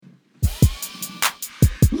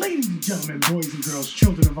Ladies and gentlemen, boys and girls,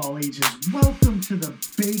 children of all ages, welcome to the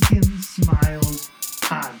Bacon Smiles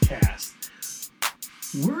podcast.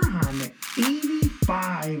 We're on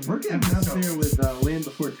 85. We're getting up there with Land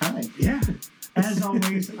Before Time. Yeah. As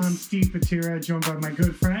always, I'm Steve Patira, joined by my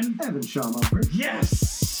good friend, Evan Shaw Mumford.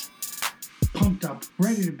 Yes! Pumped up,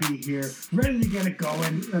 ready to be here, ready to get it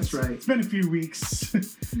going. That's right. It's been a few weeks.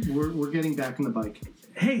 We're getting back on the bike.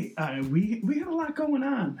 Hey, we had a lot going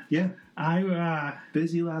on. Yeah.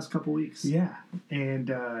 Busy last couple weeks. Yeah,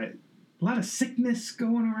 and a lot of sickness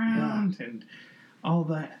going around and all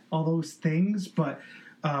those things. But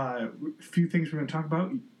a few things we're going to talk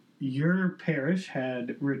about. Your parish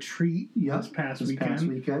had retreat this past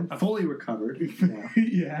weekend. Fully recovered. Yeah.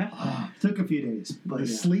 Yeah. Took a few days. But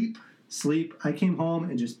Sleep. I came home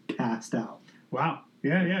and just passed out. Wow.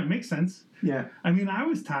 Yeah, it makes sense. Yeah. I mean, I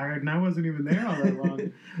was tired and I wasn't even there all that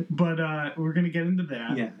long. But we're going to get into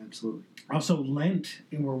that. Yeah, absolutely. Also, Lent,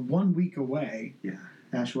 and we're 1 week away. Yeah.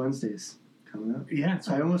 Ash Wednesday's coming up. Yeah.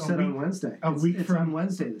 I almost said on Wednesday. It's on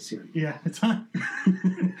Wednesday this year. Yeah, it's on.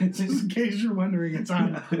 Just in case you're wondering, it's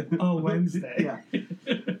on a Wednesday. Yeah.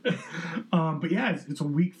 But yeah, it's a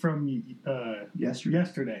week from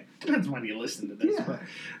yesterday. Depends when you listen to this. Yeah. But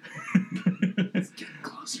it's getting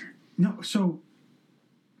closer. No, so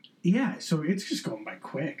it's just going by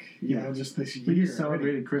quick. You know, just this year. We just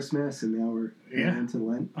celebrated Christmas, and now we're into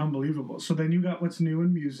Lent. Unbelievable. So then you got what's new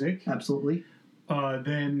in music. Absolutely.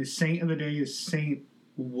 Then the saint of the day is Saint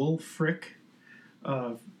Wulfric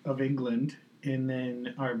of England. And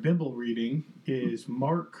then our Bible reading is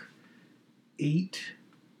Mark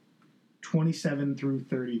 8:27 through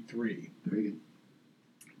 33. Very good.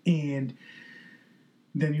 And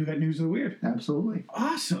then you got News of the Weird. Absolutely.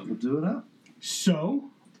 Awesome. We'll do it up.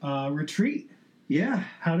 So, retreat. Yeah.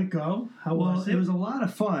 How'd it go? How was it? It was a lot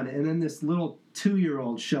of fun. And then this little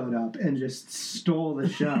 2-year-old showed up and just stole the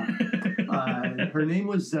show. Her name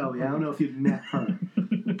was Zoe. I don't know if you've met her.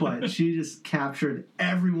 But she just captured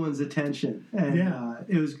everyone's attention. And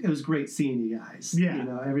it was great seeing you guys. Yeah. You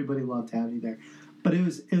know, everybody loved having you there. But it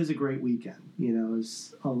was a great weekend. You know, it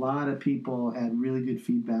was a lot of people had really good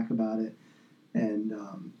feedback about it. And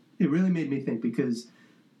it really made me think, because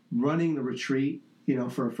running the retreat, you know,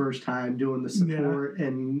 for a first time, doing the support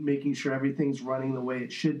and making sure everything's running the way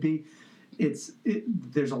it should be,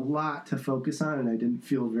 there's a lot to focus on, and I didn't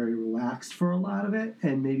feel very relaxed for a lot of it.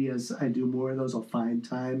 And maybe as I do more of those, I'll find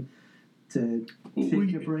time to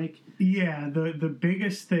take a break. Yeah, the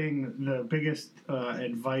biggest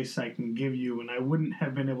advice I can give you, and I wouldn't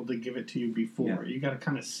have been able to give it to you before, you got to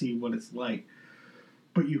kind of see what it's like.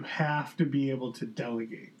 But you have to be able to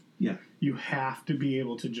delegate. Yeah. You have to be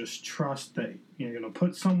able to just trust that you're going to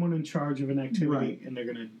put someone in charge of an activity and they're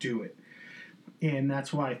going to do it. And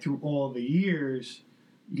that's why through all the years,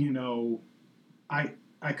 you know, I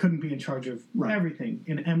couldn't be in charge of everything.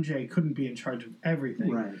 And MJ couldn't be in charge of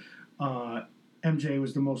everything. Right. MJ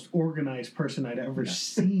was the most organized person I'd ever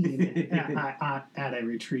seen at a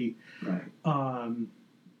retreat. Right.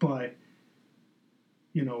 But,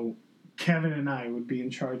 you know, Kevin and I would be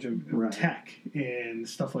in charge of tech and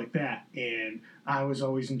stuff like that. And I was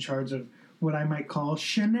always in charge of what I might call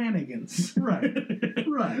shenanigans. Right.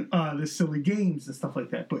 The silly games and stuff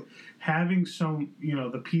like that. But having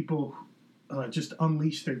the people just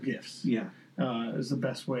unleash their gifts. Yeah. Is the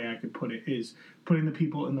best way I could put it, is putting the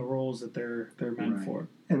people in the roles that they're meant for.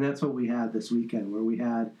 And that's what we had this weekend, where we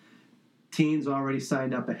had teens already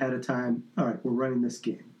signed up ahead of time. All right, we're running this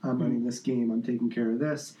game. I'm running this game. I'm taking care of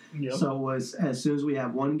this. Yep. So it was, as soon as we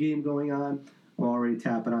have one game going on, I'm already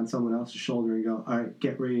tapping on someone else's shoulder and go, all right,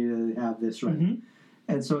 get ready to have this ready. Mm-hmm.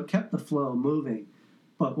 And so it kept the flow moving.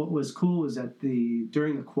 But what was cool was that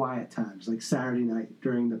during the quiet times, like Saturday night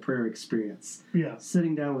during the prayer experience,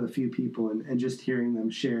 sitting down with a few people and just hearing them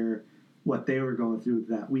share what they were going through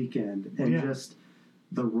that weekend, and just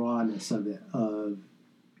the rawness of it, of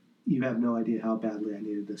you have no idea how badly I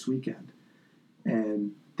needed this weekend.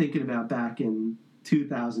 And thinking about back in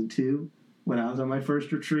 2002, when I was on my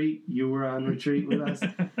first retreat, you were on retreat with us.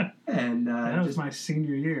 And that was my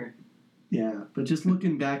senior year. Yeah, but just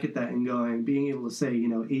looking back at that and being able to say,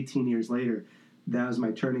 18 years later, that was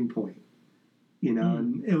my turning point.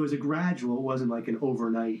 And it was a gradual, it wasn't like an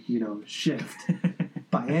overnight, shift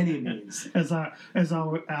by any means. As I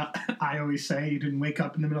always say, you didn't wake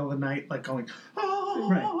up in the middle of the night like going, oh,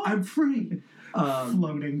 right, I'm free.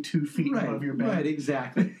 Floating 2 feet above your bed. Right,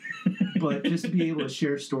 exactly. But just to be able to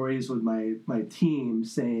share stories with my team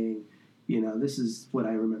saying, this is what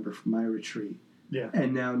I remember from my retreat. Yeah.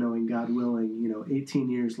 And now knowing, God willing, 18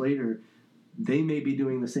 years later, they may be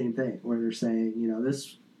doing the same thing, where they're saying,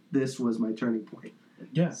 this was my turning point.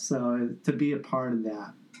 Yeah. So to be a part of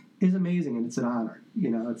that is amazing, and it's an honor.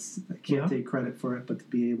 I can't take credit for it, but to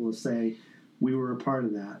be able to say we were a part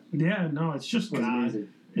of that. Yeah, no, it's just God. Amazing.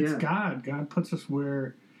 It's God. God puts us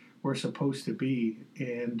where we're supposed to be,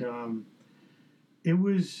 and it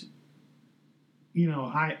was,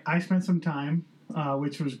 I spent some time,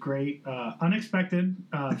 which was great, unexpected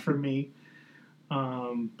for me,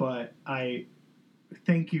 but I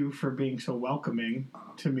thank you for being so welcoming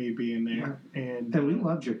to me being there. Yeah. And we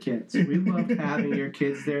loved your kids. We loved having your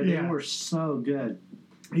kids there. They were so good.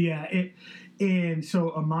 Yeah. And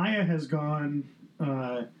so Amaya has gone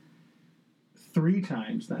 3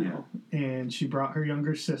 times now. Yeah. And she brought her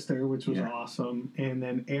younger sister, which was awesome. And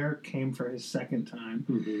then Eric came for his second time.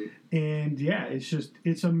 Mm-hmm. And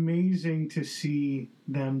it's amazing to see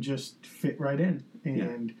them just fit right in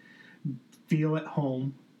and feel at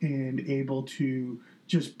home and able to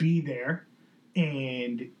just be there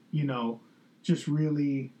and, just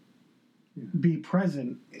really be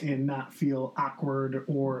present and not feel awkward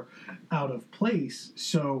or out of place.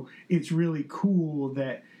 So it's really cool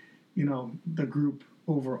that, the group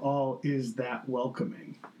overall is that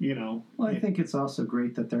welcoming, Well, I think it's also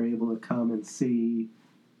great that they're able to come and see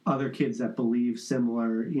other kids that believe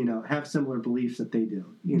similar, have similar beliefs that they do,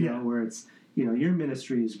 where it's, your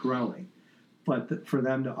ministry is growing. But for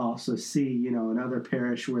them to also see, another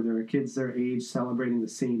parish where there are kids their age celebrating the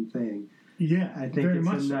same thing. Yeah, I think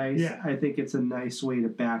I think it's a nice way to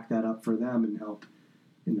back that up for them and help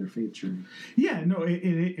in their faith journey. Yeah, no,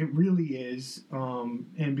 it really is.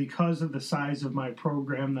 And because of the size of my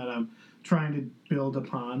program that I'm trying to build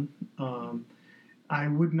upon, I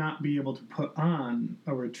would not be able to put on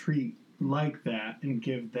a retreat like that and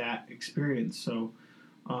give that experience. So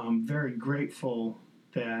I'm very grateful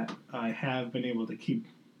that I have been able to keep,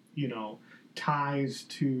 ties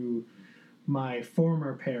to my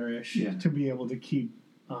former parish to be able to keep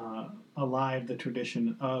alive the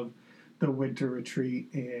tradition of the winter retreat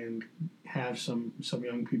and have some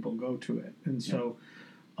young people go to it. And so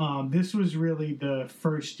this was really the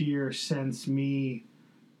first year since me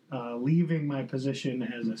leaving my position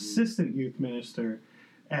as assistant youth minister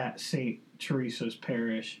at St. Teresa's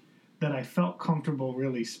Parish that I felt comfortable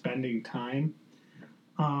really spending time.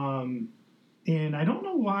 And I don't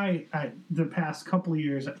know why the past couple of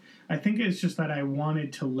years, I think it's just that I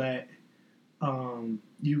wanted to let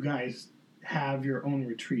you guys have your own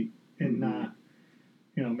retreat and not,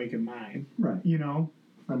 make it mine. Right.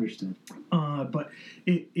 Understood. But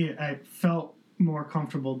I felt more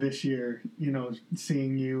comfortable this year,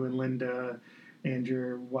 seeing you and Linda and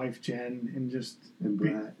your wife Jen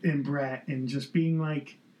and Brett and just being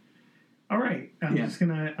like, all right, I'm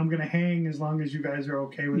gonna hang as long as you guys are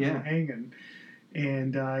okay with me hanging.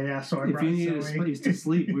 And so I if you needed a place to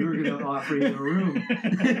sleep, we were gonna offer you a room.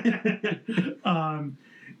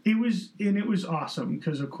 It was awesome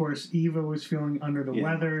because of course Eva was feeling under the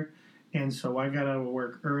weather, and so I got out of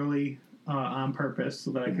work early on purpose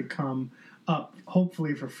so that I could come up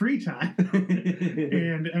hopefully for free time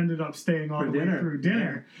and ended up staying all the way through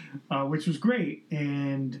dinner, which was great.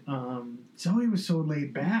 And Zoe was so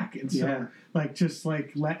laid back and so just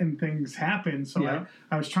letting things happen. So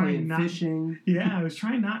I was trying fishing. I was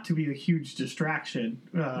trying not to be a huge distraction,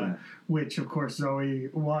 which of course Zoe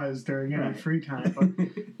was during any free time. But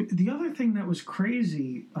the other thing that was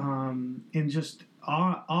crazy and just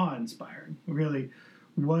awe-inspiring really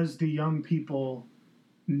was the young people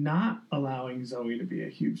not allowing Zoe to be a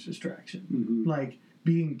huge distraction. Mm-hmm. Like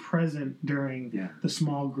being present during the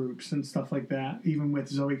small groups and stuff like that, even with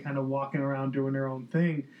Zoe kind of walking around doing her own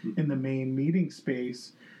thing in the main meeting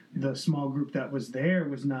space, the small group that was there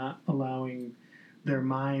was not allowing their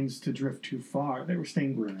minds to drift too far. They were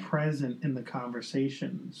staying present in the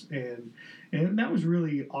conversations, and that was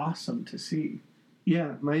really awesome to see.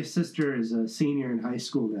 Yeah, my sister is a senior in high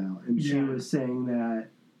school now, and she was saying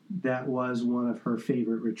that was one of her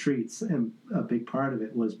favorite retreats, and a big part of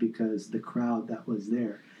it was because the crowd that was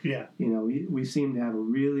there. Yeah. We seem to have a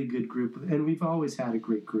really good group, and we've always had a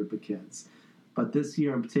great group of kids. But this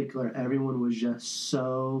year in particular, everyone was just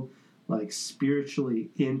so, spiritually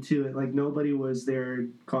into it. Nobody was there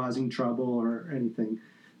causing trouble or anything.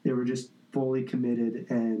 They were just fully committed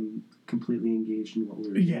and completely engaged in what we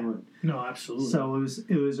were doing. No, absolutely. So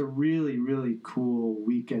it was a really, really cool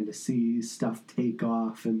weekend to see stuff take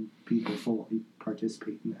off and people fully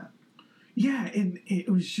participate in that. Yeah, and it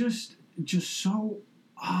was just so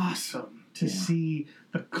awesome to see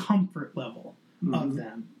the comfort level of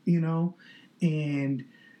them, and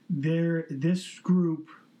this group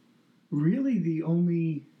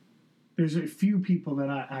really there's a few people that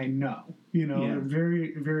I know,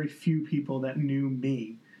 very, very few people that knew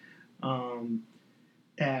me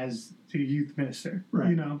as the youth minister,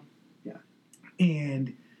 right.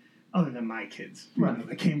 And other than my kids, right,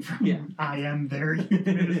 that came from, I am their youth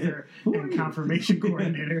minister and confirmation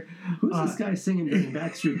coordinator. Who's this guy singing during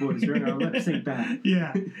Backstreet Boys during our lip sync back?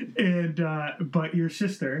 Yeah, and but your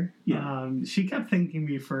sister, she kept thanking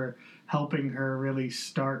me for helping her really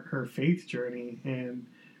start her faith journey, and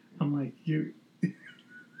I'm like,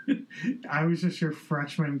 I was just your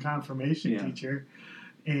freshman confirmation teacher,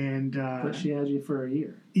 and but she had you for a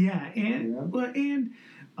year. Yeah, and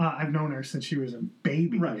I've known her since she was a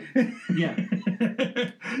baby. Right. Yeah.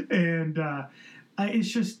 And it's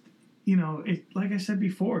just, like I said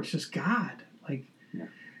before, it's just God. Like,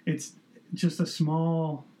 it's just a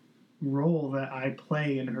small role that I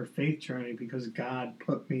play in her faith journey because God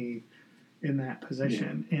put me in that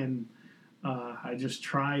position. Yeah. And I just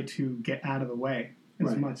try to get out of the way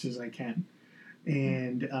as much as I can.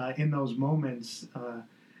 And in those moments,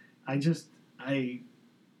 I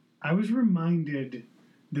was reminded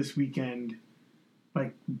this weekend,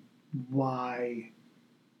 like, why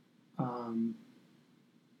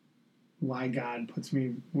God puts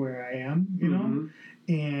me where I am, you know,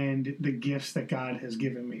 and the gifts that God has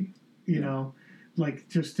given me, you know, like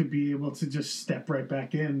just to be able to just step right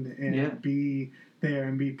back in and be there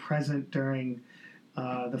and be present during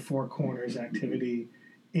the Four Corners activity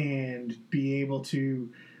and be able to,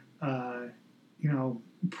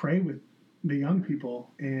 pray with the young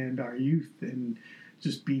people and our youth and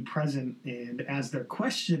just be present and as they're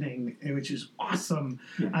questioning, which is awesome.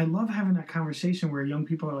 Yeah. I love having that conversation where young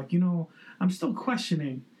people are like, I'm still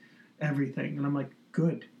questioning everything. And I'm like,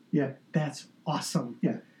 good. Yeah. That's awesome.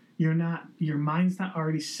 Yeah. Your mind's not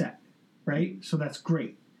already set, right? So that's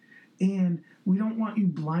great. And we don't want you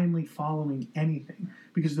blindly following anything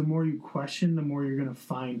because the more you question, the more you're going to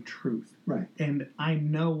find truth. Right. And I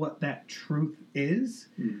know what that truth is.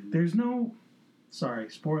 Mm-hmm. There's no,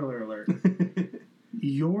 spoiler alert.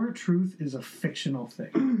 Your truth is a fictional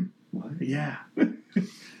thing. What? Yeah.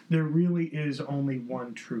 There really is only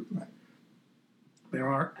one truth. Right. There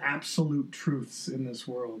are absolute truths in this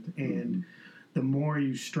world. And the more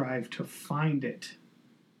you strive to find it,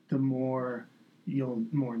 the more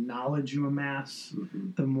knowledge you amass.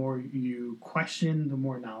 The more you question, the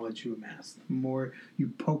more knowledge you amass. The more you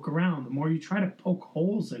poke around, the more you try to poke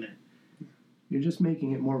holes in it. You're just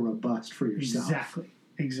making it more robust for yourself.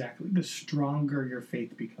 Exactly. The stronger your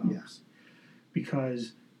faith becomes. Yeah.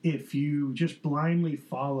 Because if you just blindly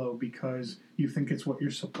follow because you think it's what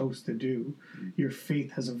you're supposed to do, your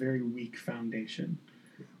faith has a very weak foundation.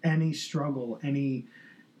 Any struggle, any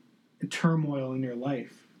turmoil in your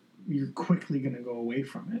life, you're quickly going to go away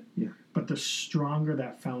from it. Yeah. But the stronger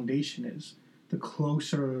that foundation is, the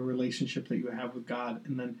closer the relationship that you have with God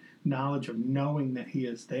and then knowledge of knowing that He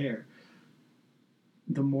is there,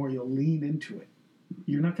 the more you'll lean into it.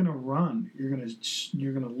 You're not going to run. You're going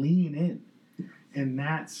to lean in. And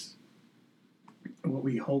that's what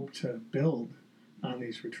we hope to build on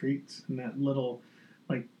these retreats. And that little,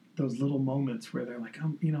 like those little moments where they're like,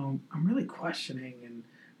 I'm really questioning and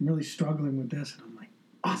I'm really struggling with this. And I'm like,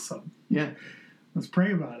 awesome. Yeah. Let's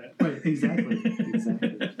pray about it. Right. Exactly.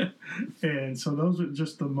 And so those are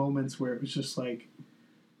just the moments where it was just like,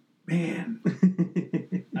 man,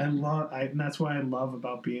 and that's what I love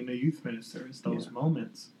about being a youth minister is those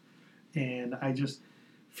moments. And I just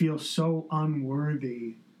feel so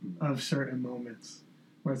unworthy of certain moments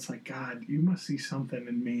where it's like, God, you must see something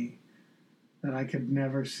in me that I could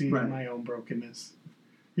never see in my own brokenness,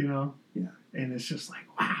 Yeah. And it's just like,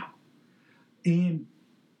 wow. And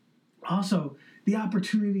also the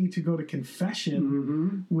opportunity to go to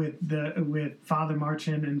confession with Father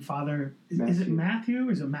Marchin and Father is it Matthew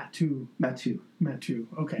or is it Matthew? Matthew.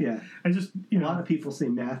 Okay. Yeah. I just a lot of people say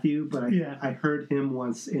Matthew, but I heard him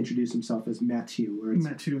once introduce himself as Matthew, where it's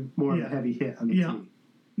more of a heavy hit on the T.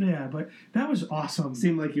 Yeah, but that was awesome.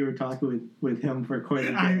 Seemed like you were talking with him for quite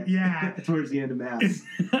a bit. Towards the end of Mass.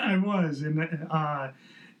 I was, and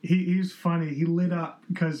he's funny. He lit up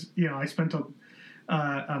because I spent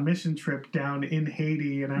a mission trip down in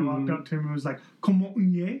Haiti, and I walked up to him and was like, "Comment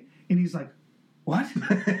on y est?" And he's like, "What?"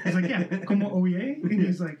 I was like, "Yeah, comment on y est?" And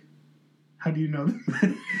he's like, "How do you know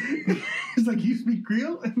that?" He's like, "You speak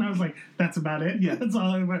Creole?" And I was like, "That's about it. Yeah, that's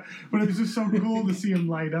all I went." But it was just so cool to see him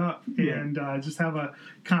light up and just have a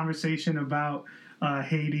conversation about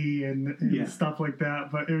Haiti and stuff like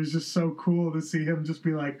that. But it was just so cool to see him just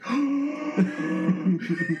be like,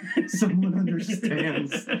 someone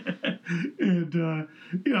understands. And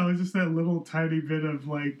it's just that little tiny bit of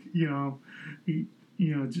like,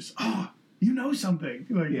 just something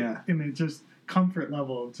like, and it just comfort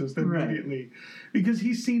level just immediately because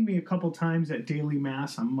he's seen me a couple times at daily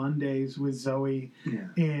mass on Mondays with Zoe,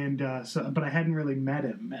 and but I hadn't really met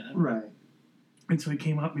him. Right. And so he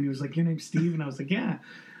came up and he was like, "Your name's Steve?" And I was like, "Yeah."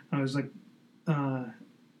 I was like, and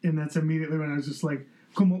that's immediately when I was just like,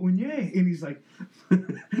 "Como unye?" And he's like,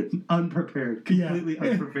 unprepared, completely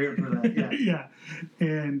unprepared for that. Yeah, yeah.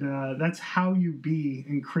 And that's how you be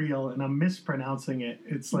in Creole, and I'm mispronouncing it.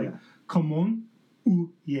 It's like "Como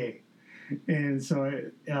unye," and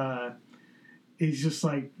so he's just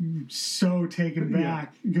like so taken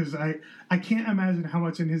back because I can't imagine how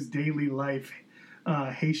much in his daily life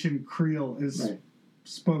Haitian Creole is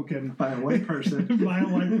spoken by a white person.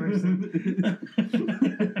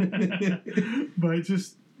 But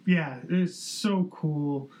just it's so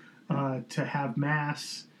cool to have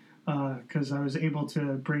Mass because I was able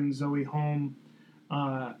to bring Zoe home,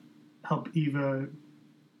 help Eva,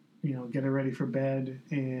 get her ready for bed,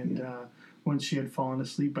 and once she had fallen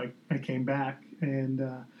asleep, I came back and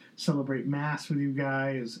celebrate Mass with you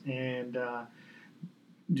guys and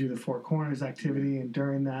do the Four Corners activity. And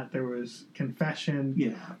during that, there was confession.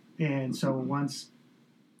 Yeah. And so once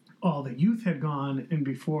all the youth had gone and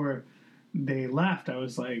before they left, I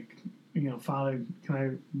was like, Father, can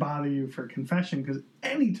I bother you for confession? Because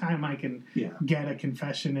anytime I can get a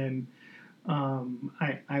confession in,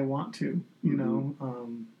 I want to,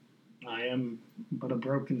 I am but a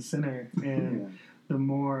broken sinner, and the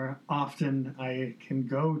more often I can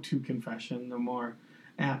go to confession, the more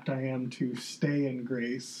apt I am to stay in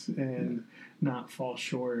grace and not fall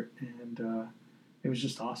short. And it was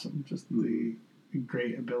just awesome, just the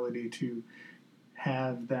great ability to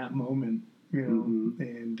have that moment,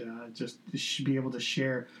 and just be able to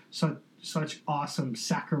share such awesome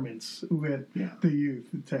sacraments with the youth,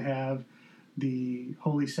 to have the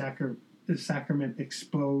Holy Sacrament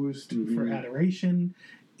exposed for adoration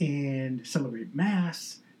and celebrate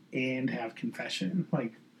Mass and have confession.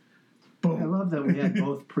 Like, boom. I love that we had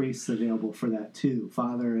both priests available for that too.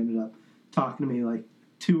 Father ended up talking to me like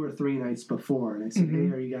 2 or 3 nights before, and I said, "Hey,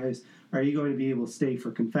 are you going to be able to stay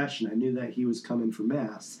for confession?" I knew that he was coming for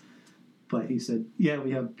Mass, but he said, "Yeah,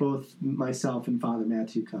 we have both myself and Father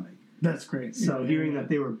Matthew coming." That's great. So hearing that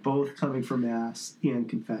they were both coming for Mass and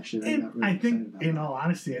confession, I got really excited about in all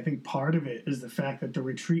honesty, I think part of it is the fact that the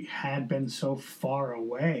retreat had been so far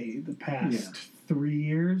away the past 3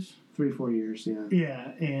 years. 3-4 years,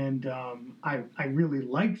 Yeah, and I really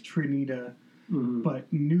liked Trinita,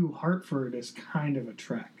 but New Hartford is kind of a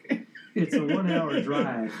trek. It's a 1-hour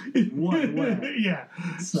drive, one way. Yeah.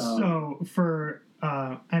 So for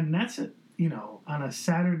and that's on a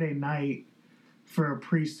Saturday night for a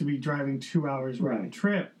priest to be driving 2 hours round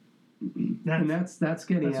trip. That's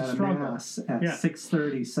getting out of Mass at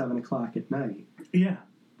 6:30, 7 o'clock at night. Yeah.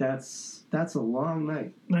 That's a long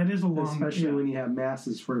night. That is a long night. Especially when you have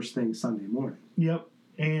Masses first thing Sunday morning. Yep.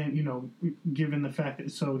 And, given the fact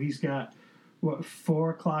that, so he's got, 4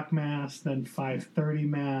 o'clock Mass, then 5:30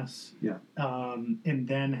 Mass. Yeah. And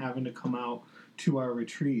then having to come out to our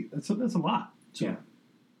retreat. That's a lot. So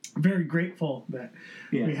very grateful that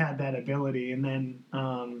we had that ability. And then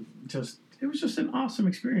it was just an awesome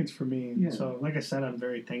experience for me. Yeah. So, like I said, I'm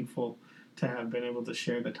very thankful to have been able to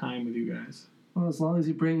share the time with you guys. Well, as long as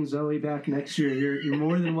you bring Zoe back next year, you're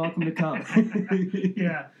more than welcome to come.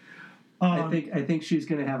 Yeah. I think she's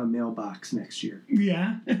going to have a mailbox next year.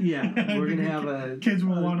 Yeah? Yeah. We're going to have kids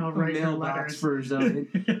will want to write mailbox for Zoe.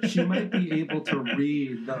 She might be able to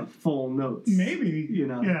read the full notes. Maybe.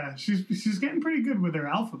 Yeah, she's getting pretty good with her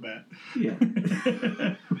alphabet. Yeah.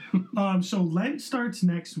 So Lent starts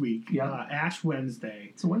next week, Ash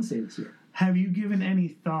Wednesday. It's a Wednesday this year. Have you given any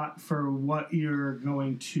thought for what you're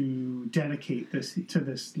going to dedicate to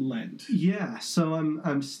this Lent? Yeah, so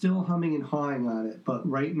I'm still humming and hawing on it, but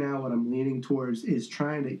right now what I'm leaning towards is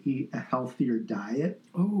trying to eat a healthier diet.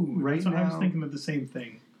 Oh, right now I was thinking of the same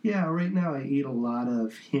thing. Yeah, right now I eat a lot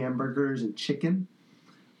of hamburgers and chicken,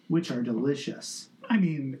 which are delicious. I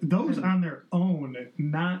mean, those on their own,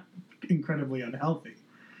 not incredibly unhealthy.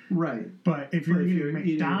 Right. But if you're eating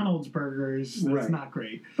McDonald's burgers, that's not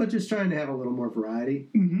great. But just trying to have a little more variety.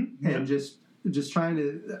 Mm-hmm. And just trying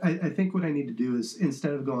to... I think what I need to do is,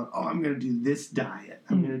 instead of going, I'm going to do this diet,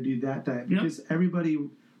 I'm going to do that diet, because everybody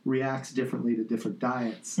reacts differently to different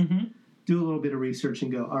diets. Mm-hmm. Do a little bit of research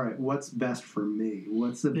and go, all right, what's best for me?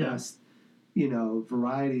 What's the best,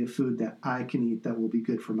 variety of food that I can eat that will be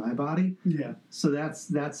good for my body? Yeah. So that's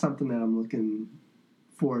something that I'm looking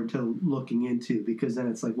forward to looking into, because then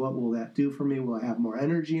it's like, what will that do for me? Will I have more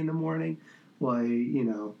energy in the morning? Will I,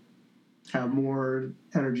 have more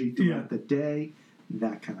energy throughout the day?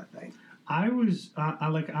 That kind of thing.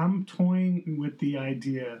 I'm toying with the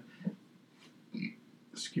idea,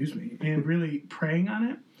 and really praying on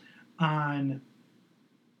it, on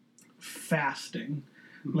fasting.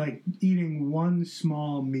 like eating one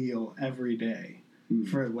small meal every day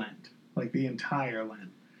for Lent, like the entire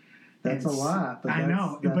Lent. That's a lot. But I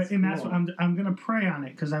know, but cool. That's what I'm gonna pray on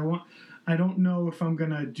it because I don't know if I'm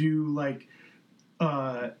gonna do like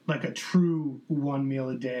a true one meal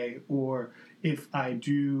a day, or if I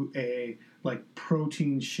do a like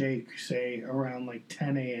protein shake, say around like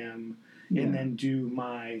 10 a.m. and then do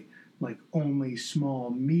my like only small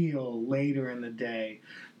meal later in the day.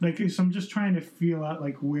 Like, so I'm just trying to feel out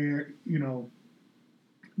like where,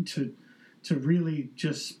 to really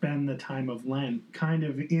just spend the time of Lent kind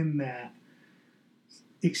of in that,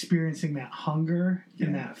 experiencing that hunger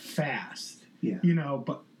and that fast,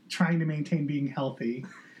 but trying to maintain being healthy,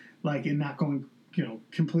 like, and not going,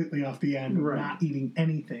 completely off the end, not eating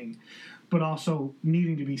anything, but also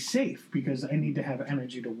needing to be safe because I need to have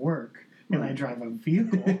energy to work. And I drive a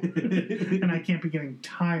vehicle, and I can't be getting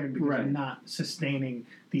tired because I'm not sustaining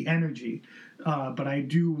the energy. But I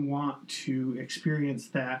do want to experience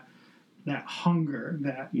that hunger,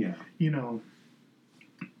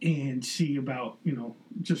 and see about,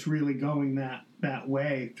 just really going that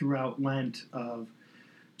way throughout Lent of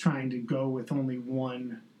trying to go with only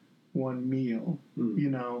one meal,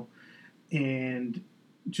 and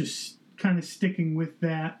just kind of sticking with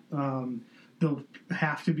that. There'll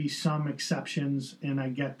have to be some exceptions, and I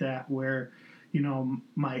get that, where,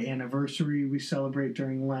 my anniversary we celebrate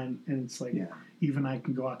during Lent, and it's like even I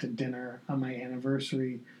can go out to dinner on my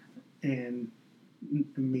anniversary and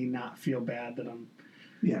me not feel bad that I'm,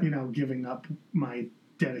 giving up my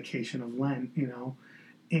dedication of Lent,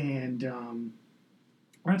 and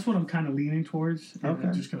that's what I'm kind of leaning towards, and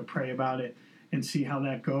I'm just going to pray about it and see how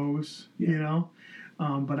that goes,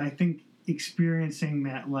 but I think experiencing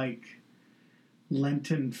that, like,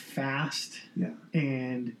 Lenten fast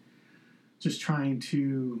and just trying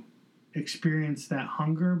to experience that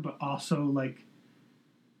hunger, but also, like,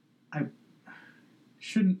 I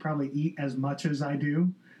shouldn't probably eat as much as I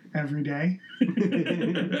do every day.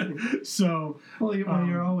 So, well,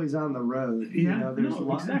 you're always on the road.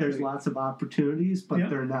 There's lots of opportunities, but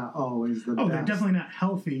they're not always the best. They're definitely not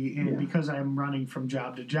healthy, and because I'm running from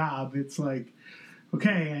job to job, it's like,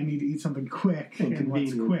 okay, I need to eat something quick, and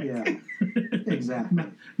what's quick? Yeah, exactly.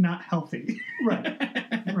 not healthy. Right.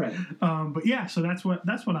 But so that's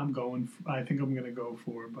what I'm going. I think I'm going to go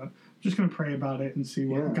for. But I'm just going to pray about it and see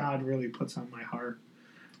what God really puts on my heart.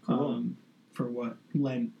 Cool. For what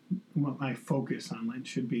my focus on Lent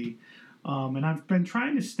should be. And I've been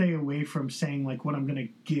trying to stay away from saying like what I'm going to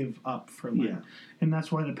give up for Lent, and that's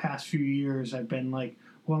why the past few years I've been like,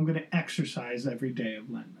 well, I'm going to exercise every day of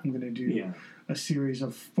Lent. I'm going to do a series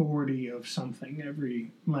of 40 of something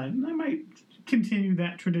every Lent. And I might continue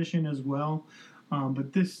that tradition as well.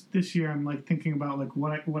 But this year I'm like thinking about like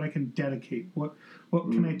what I can dedicate. What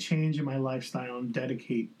can I change in my lifestyle and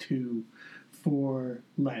dedicate to for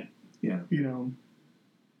Lent? Yeah.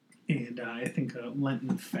 And I think a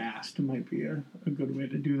Lenten fast might be a good way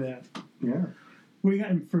to do that. Yeah. What do you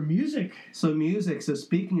got for music? So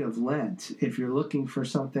speaking of Lent, if you're looking for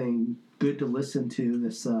something good to listen to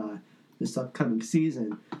this upcoming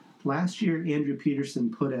season, last year Andrew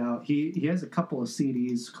Peterson put out, he has a couple of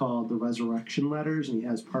CDs called The Resurrection Letters, and he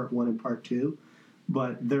has part 1 and part 2,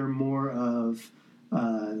 but they're more of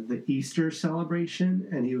the Easter celebration,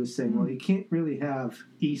 and he was saying, well, you can't really have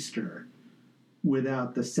Easter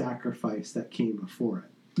without the sacrifice that came before it.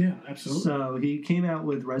 Yeah, absolutely. So he came out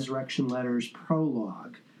with Resurrection Letters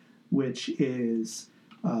Prologue, which is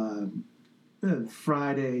Thursday,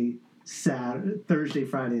 Friday,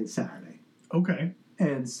 and Saturday. Okay.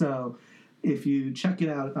 And so if you check it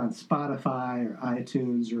out on Spotify or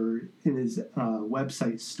iTunes or in his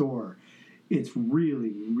website store, it's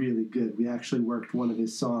really, really good. We actually worked one of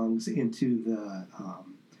his songs into the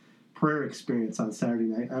prayer experience on Saturday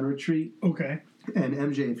night on retreat. Okay. And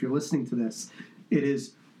MJ, if you're listening to this, it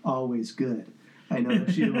is always good. I know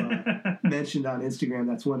that you mentioned on Instagram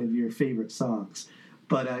that's one of your favorite songs.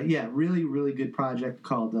 But really, really good project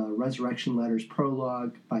called Resurrection Letters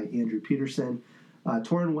Prologue by Andrew Peterson.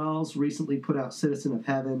 Torrin Wells recently put out Citizen of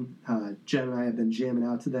Heaven. Jen and I have been jamming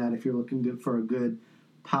out to that. If you're looking for a good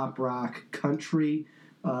pop rock country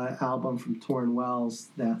album from Torrin Wells,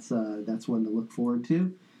 that's one to look forward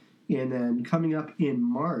to. And then coming up in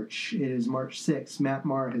March, it is March 6th, Matt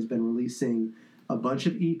Maher has been releasing a bunch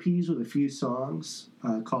of EPs with a few songs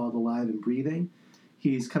called Alive and Breathing.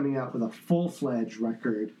 He's coming out with a full-fledged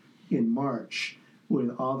record in March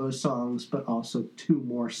with all those songs, but also 2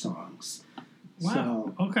 more songs.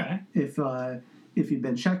 Wow. So okay. If you've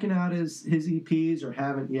been checking out his EPs or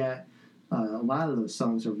haven't yet, a lot of those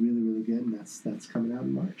songs are really, really good, and that's coming out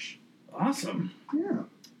in March. Awesome. Yeah.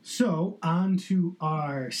 So, on to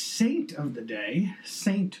our saint of the day,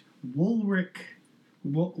 Saint Wulfric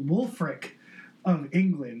of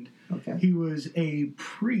England. Okay. He was a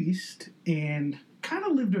priest and kind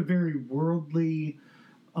of lived a very worldly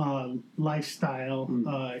lifestyle,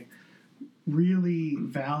 really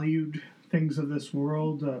valued things of this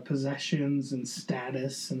world, possessions and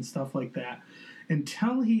status and stuff like that,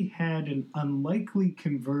 until he had an unlikely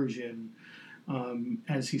conversion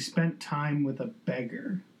as he spent time with a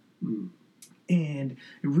beggar. And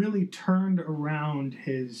it really turned around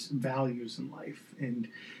his values in life, and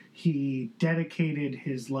he dedicated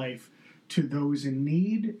his life to those in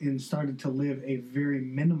need and started to live a very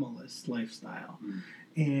minimalist lifestyle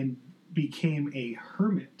and became a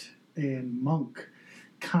hermit and monk,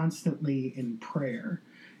 constantly in prayer.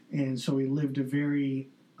 And so he lived a very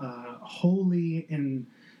holy and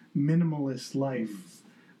minimalist life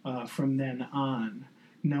from then on,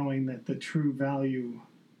 knowing that the true value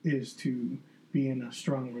is to be in a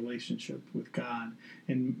strong relationship with God.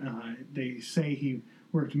 And they say he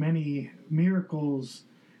worked many miracles,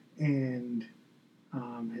 and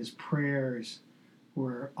his prayers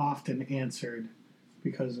were often answered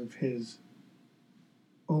because of his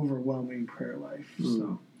overwhelming prayer life.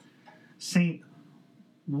 So, Saint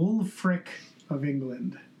Wulfric of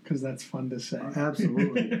England, because that's fun to say.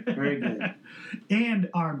 Absolutely. Very good. And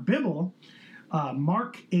our Bible,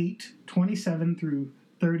 Mark 8:27 through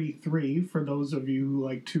 33, for those of you who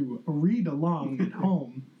like to read along at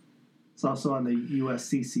home. It's also on the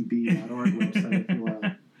usccb.org website if you want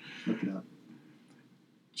to look it up.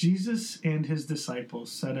 Jesus and his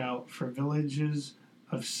disciples set out for villages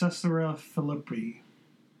of Caesarea Philippi.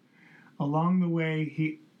 Along the way,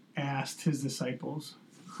 he asked his disciples,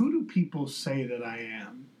 "Who do people say that I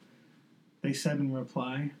am?" They said in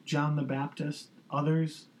reply, "John the Baptist,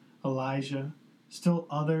 others Elijah, still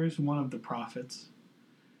others one of the prophets."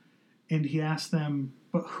 And he asked them,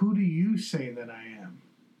 "But who do you say that I am?"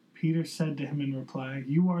 Peter said to him in reply,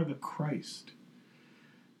 "You are the Christ."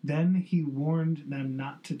 Then he warned them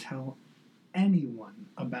not to tell anyone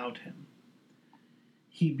about him.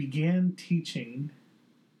 He began teaching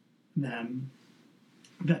them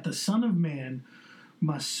that the Son of Man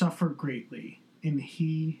must suffer greatly, and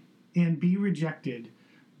be rejected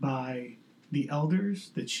by the elders,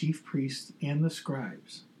 the chief priests, and the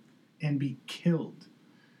scribes, and be killed,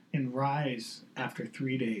 and rise after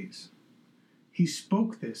 3 days. He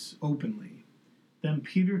spoke this openly. Then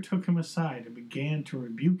Peter took him aside and began to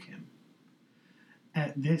rebuke him.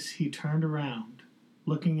 At this he turned around,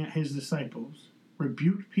 looking at his disciples,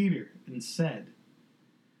 rebuked Peter, and said,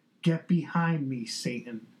 "Get behind me,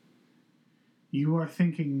 Satan. You are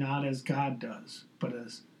thinking not as God does, but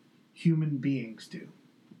as human beings do."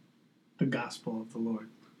 The gospel of the Lord.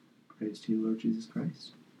 Praise to you, Lord Jesus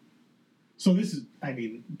Christ. So this is,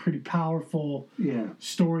 pretty powerful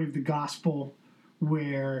story of the gospel,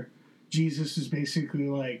 where Jesus is basically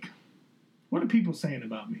like, what are people saying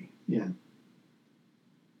about me? Yeah.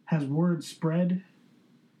 Has word spread?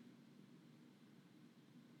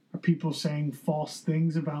 Are people saying false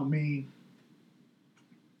things about me?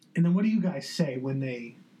 And then what do you guys say when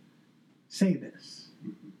they say this?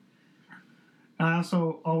 Mm-hmm. I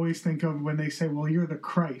also always think of when they say, well, you're the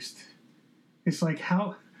Christ. It's like,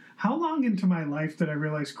 how long into my life did I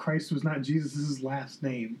realize Christ was not Jesus' last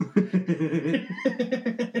name?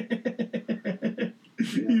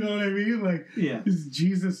 You know what I mean? Like, is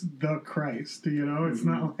Jesus the Christ? You know, it's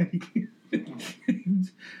not like,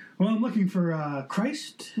 well, I'm looking for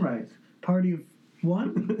Christ. Right. Party of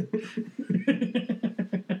one.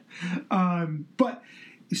 But,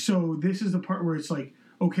 so this is the part where it's like,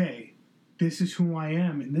 okay, this is who I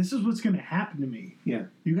am, and this is what's going to happen to me. Yeah.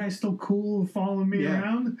 You guys still cool following me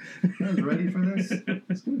around? I was ready for this.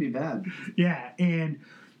 It's going to be bad. Yeah, and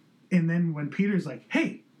then when Peter's like,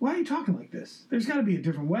 hey, why are you talking like this? There's got to be a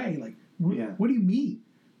different way. Like, what do you mean?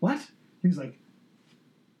 What? He's like,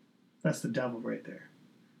 that's the devil right there.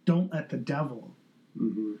 Don't let the devil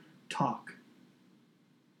talk.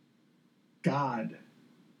 God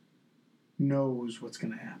knows what's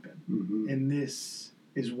going to happen. And this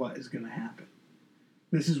is what is going to happen.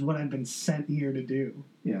 This is what I've been sent here to do.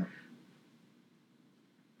 Yeah.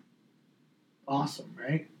 Awesome,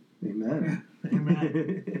 right? Amen.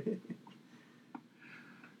 Amen.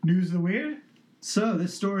 News of the weird? So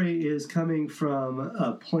this story is coming from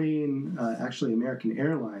a plane, actually American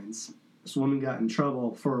Airlines. This woman got in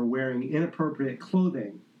trouble for wearing inappropriate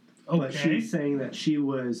clothing. Okay. But she's saying that she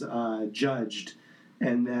was judged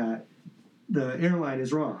and that the airline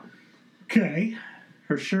is wrong. Okay.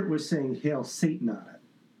 Her shirt was saying "Hail Satan" on it.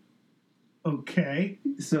 Okay.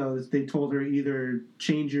 So they told her either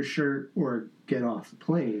change your shirt or get off the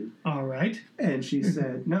plane. All right. And she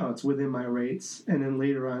said, no, it's within my rates. And then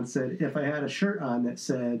later on said, if I had a shirt on that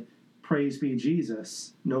said, praise be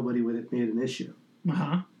Jesus, nobody would have made an issue.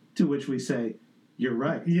 Uh-huh. To which we say, you're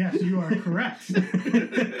right. Yes, you are correct.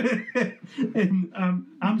 And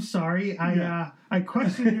I'm sorry. I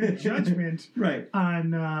question your judgment right.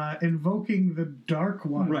 on invoking the Dark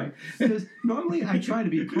One. Right. Because normally I try to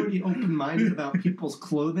be pretty open-minded about people's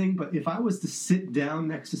clothing, but if I was to sit down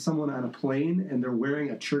next to someone on a plane and they're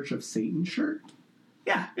wearing a Church of Satan shirt...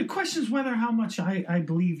 Yeah, it questions whether how much I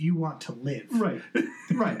believe you want to live. Right.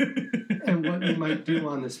 Right. And what you might do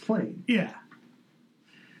on this plane. Yeah.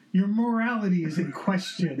 Your morality is in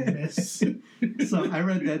question, miss. So I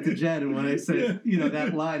read that to Jen, and when I said,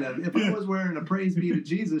 that line of, if I was wearing a Praise Be to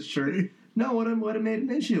Jesus shirt, no one would have made an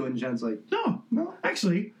issue. And Jen's like, no.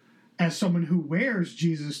 Actually, as someone who wears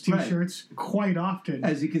Jesus T-shirts quite often.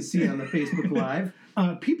 As you can see on the Facebook Live.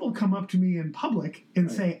 People come up to me in public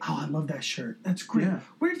and say, oh, I love that shirt. That's great. Yeah.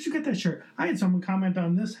 Where did you get that shirt? I had someone comment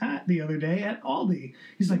on this hat the other day at Aldi.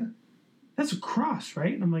 He's like, that's a cross,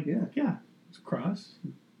 right? And I'm like, yeah, it's a cross.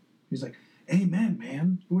 He's like, amen,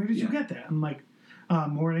 man. Where did you get that? I'm like,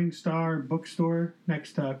 Morning Star bookstore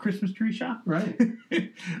next to Christmas tree shop. Right.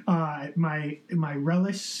 My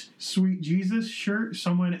Relish Sweet Jesus shirt,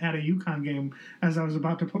 someone at a UConn game, as I was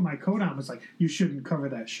about to put my coat on, was like, you shouldn't cover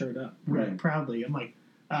that shirt up. Right. Proudly. I'm like,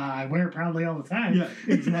 I wear it proudly all the time. Yeah,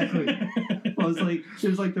 exactly. Well, it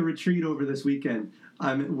was like the retreat over this weekend.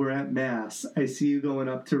 We're at Mass. I see you going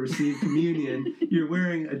up to receive communion. You're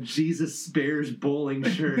wearing a Jesus Spares bowling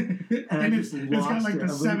shirt. And it's got like the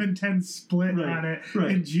 7-10 split on it.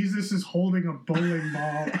 Right. And Jesus is holding a bowling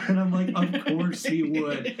ball. And I'm like, of course he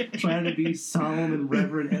would. Trying to be solemn and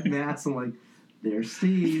reverent at Mass. I'm like, there's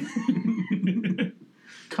Steve.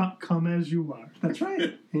 Come as you are. That's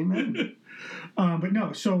right. Amen. But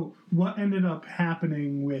no, so what ended up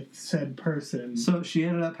happening with said person? So she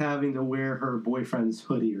ended up having to wear her boyfriend's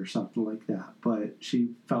hoodie or something like that, but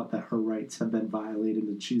she felt that her rights have been violated,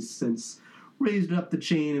 and she's since raised up the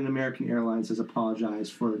chain, and American Airlines has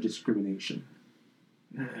apologized for discrimination.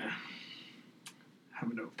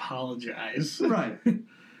 Having to apologize. Right.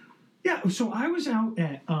 Yeah, so I was out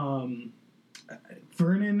at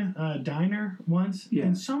Vernon Diner once,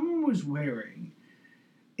 and someone was wearing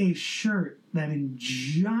a shirt that in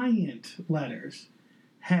giant letters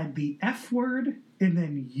had the F word and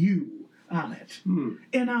then you on it.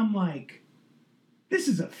 And I'm like, this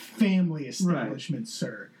is a family establishment,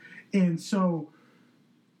 sir. And so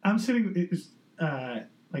I'm sitting, it was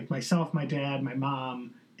like myself, my dad, my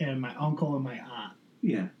mom, and my uncle and my aunt.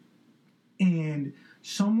 Yeah. And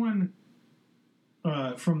someone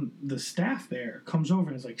from the staff there comes over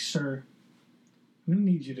and is like, sir, I'm going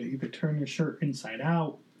to need you to either turn your shirt inside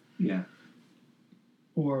out. Yeah.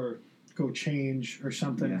 Or go change or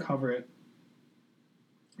something, cover it.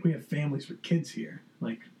 We have families with kids here.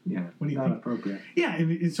 Like, what do you not think? Appropriate. Yeah,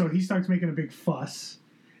 and so he starts making a big fuss.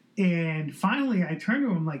 And finally, I turn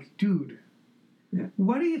to him like, dude,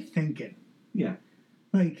 what are you thinking? Yeah.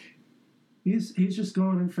 Like, he's just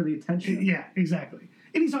going in for the attention. Yeah, exactly.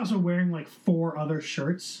 And he's also wearing like 4 other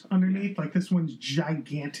shirts underneath. Like this one's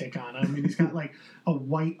gigantic on him. And he's got like a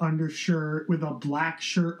white undershirt with a black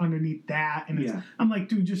shirt underneath that. And I'm like,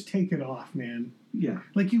 dude, just take it off, man. Yeah.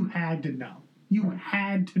 Like you had to know. You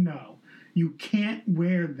had to know. You can't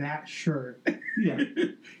wear that shirt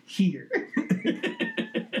here.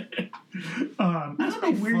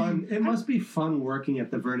 It must be fun working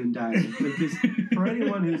at the Vernon Diner. Because for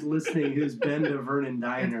anyone who's listening who's been to Vernon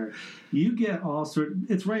Diner, you get all sorts.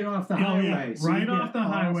 It's right off the highway. So right off the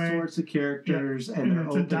highway. All sorts of characters, and they're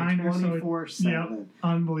open 24/7.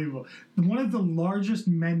 Unbelievable. One of the largest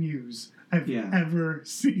menus I've ever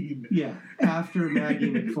seen. Yeah, after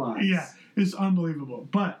Maggie McFly's. Yeah, it's unbelievable.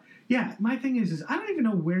 But yeah, my thing is I don't even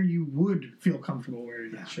know where you would feel comfortable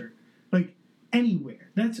wearing that shirt. Like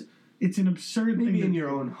anywhere. It's an absurd thing. Maybe in your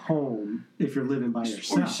own home if you're living by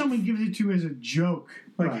yourself. Or someone gives it to you as a joke,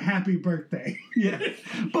 like happy birthday. Yeah.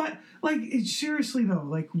 But like seriously though,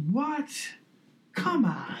 like what? Come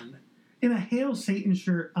on. And a Hail Satan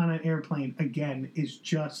shirt on an airplane again is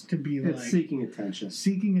just to be it's seeking attention.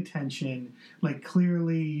 Seeking attention. Like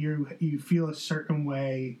clearly you feel a certain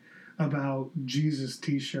way about Jesus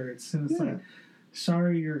t-shirts, and it's like,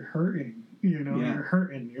 sorry, you're hurting. You're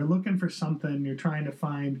hurting. You're looking for something. You're trying to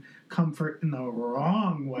find comfort in the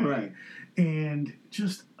wrong way. Right. And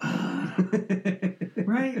just,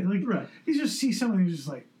 right? Like, you just see someone who's just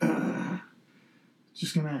like,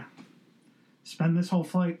 just going to spend this whole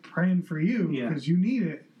flight praying for you because you need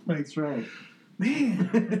it. Like, that's right. Man.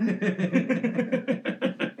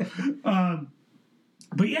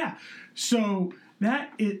 But yeah, so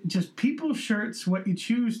that it just people's shirts, what you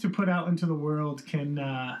choose to put out into the world can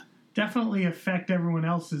definitely affect everyone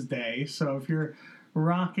else's day. So if you're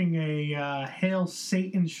rocking a Hail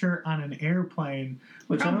Satan shirt on an airplane,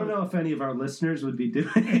 which I don't know if any of our listeners would be doing.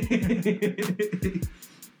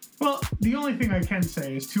 Well, the only thing I can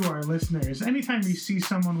say is to our listeners, anytime you see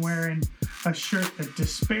someone wearing a shirt that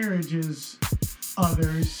disparages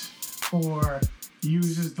others or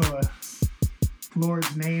uses the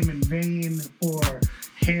Lord's name in vain or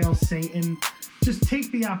Hail Satan, just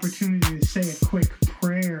take the opportunity to say a quick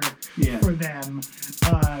prayer for them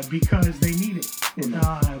because they need it.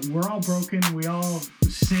 We're all broken. We all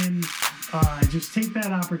sin. Just take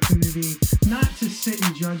that opportunity not to sit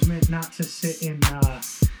in judgment, not to sit in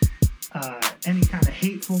any kind of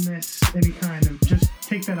hatefulness, any kind of, just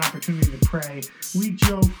take that opportunity to pray. We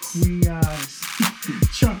joke, we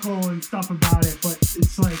chuckle and stuff about it, but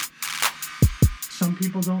it's like some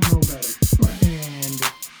people don't know better. Right. And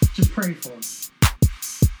just pray for them.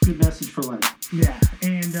 Good message for life. Yeah,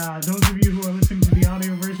 and those of you who are listening to the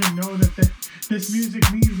audio version know that this music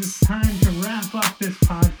means it's time to wrap up this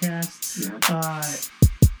podcast. Yeah.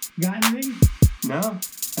 Got anything? No.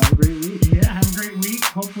 Have a great week. Yeah, have a great week.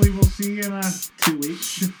 Hopefully we'll see you in a 2 weeks.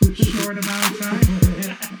 Short amount of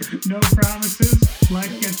time. No promises.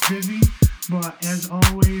 Life gets busy. But as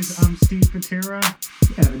always, I'm Steve Patera.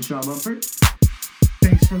 Evan Shaw Mumford.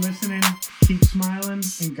 Thanks for listening. Keep smiling,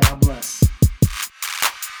 and God bless.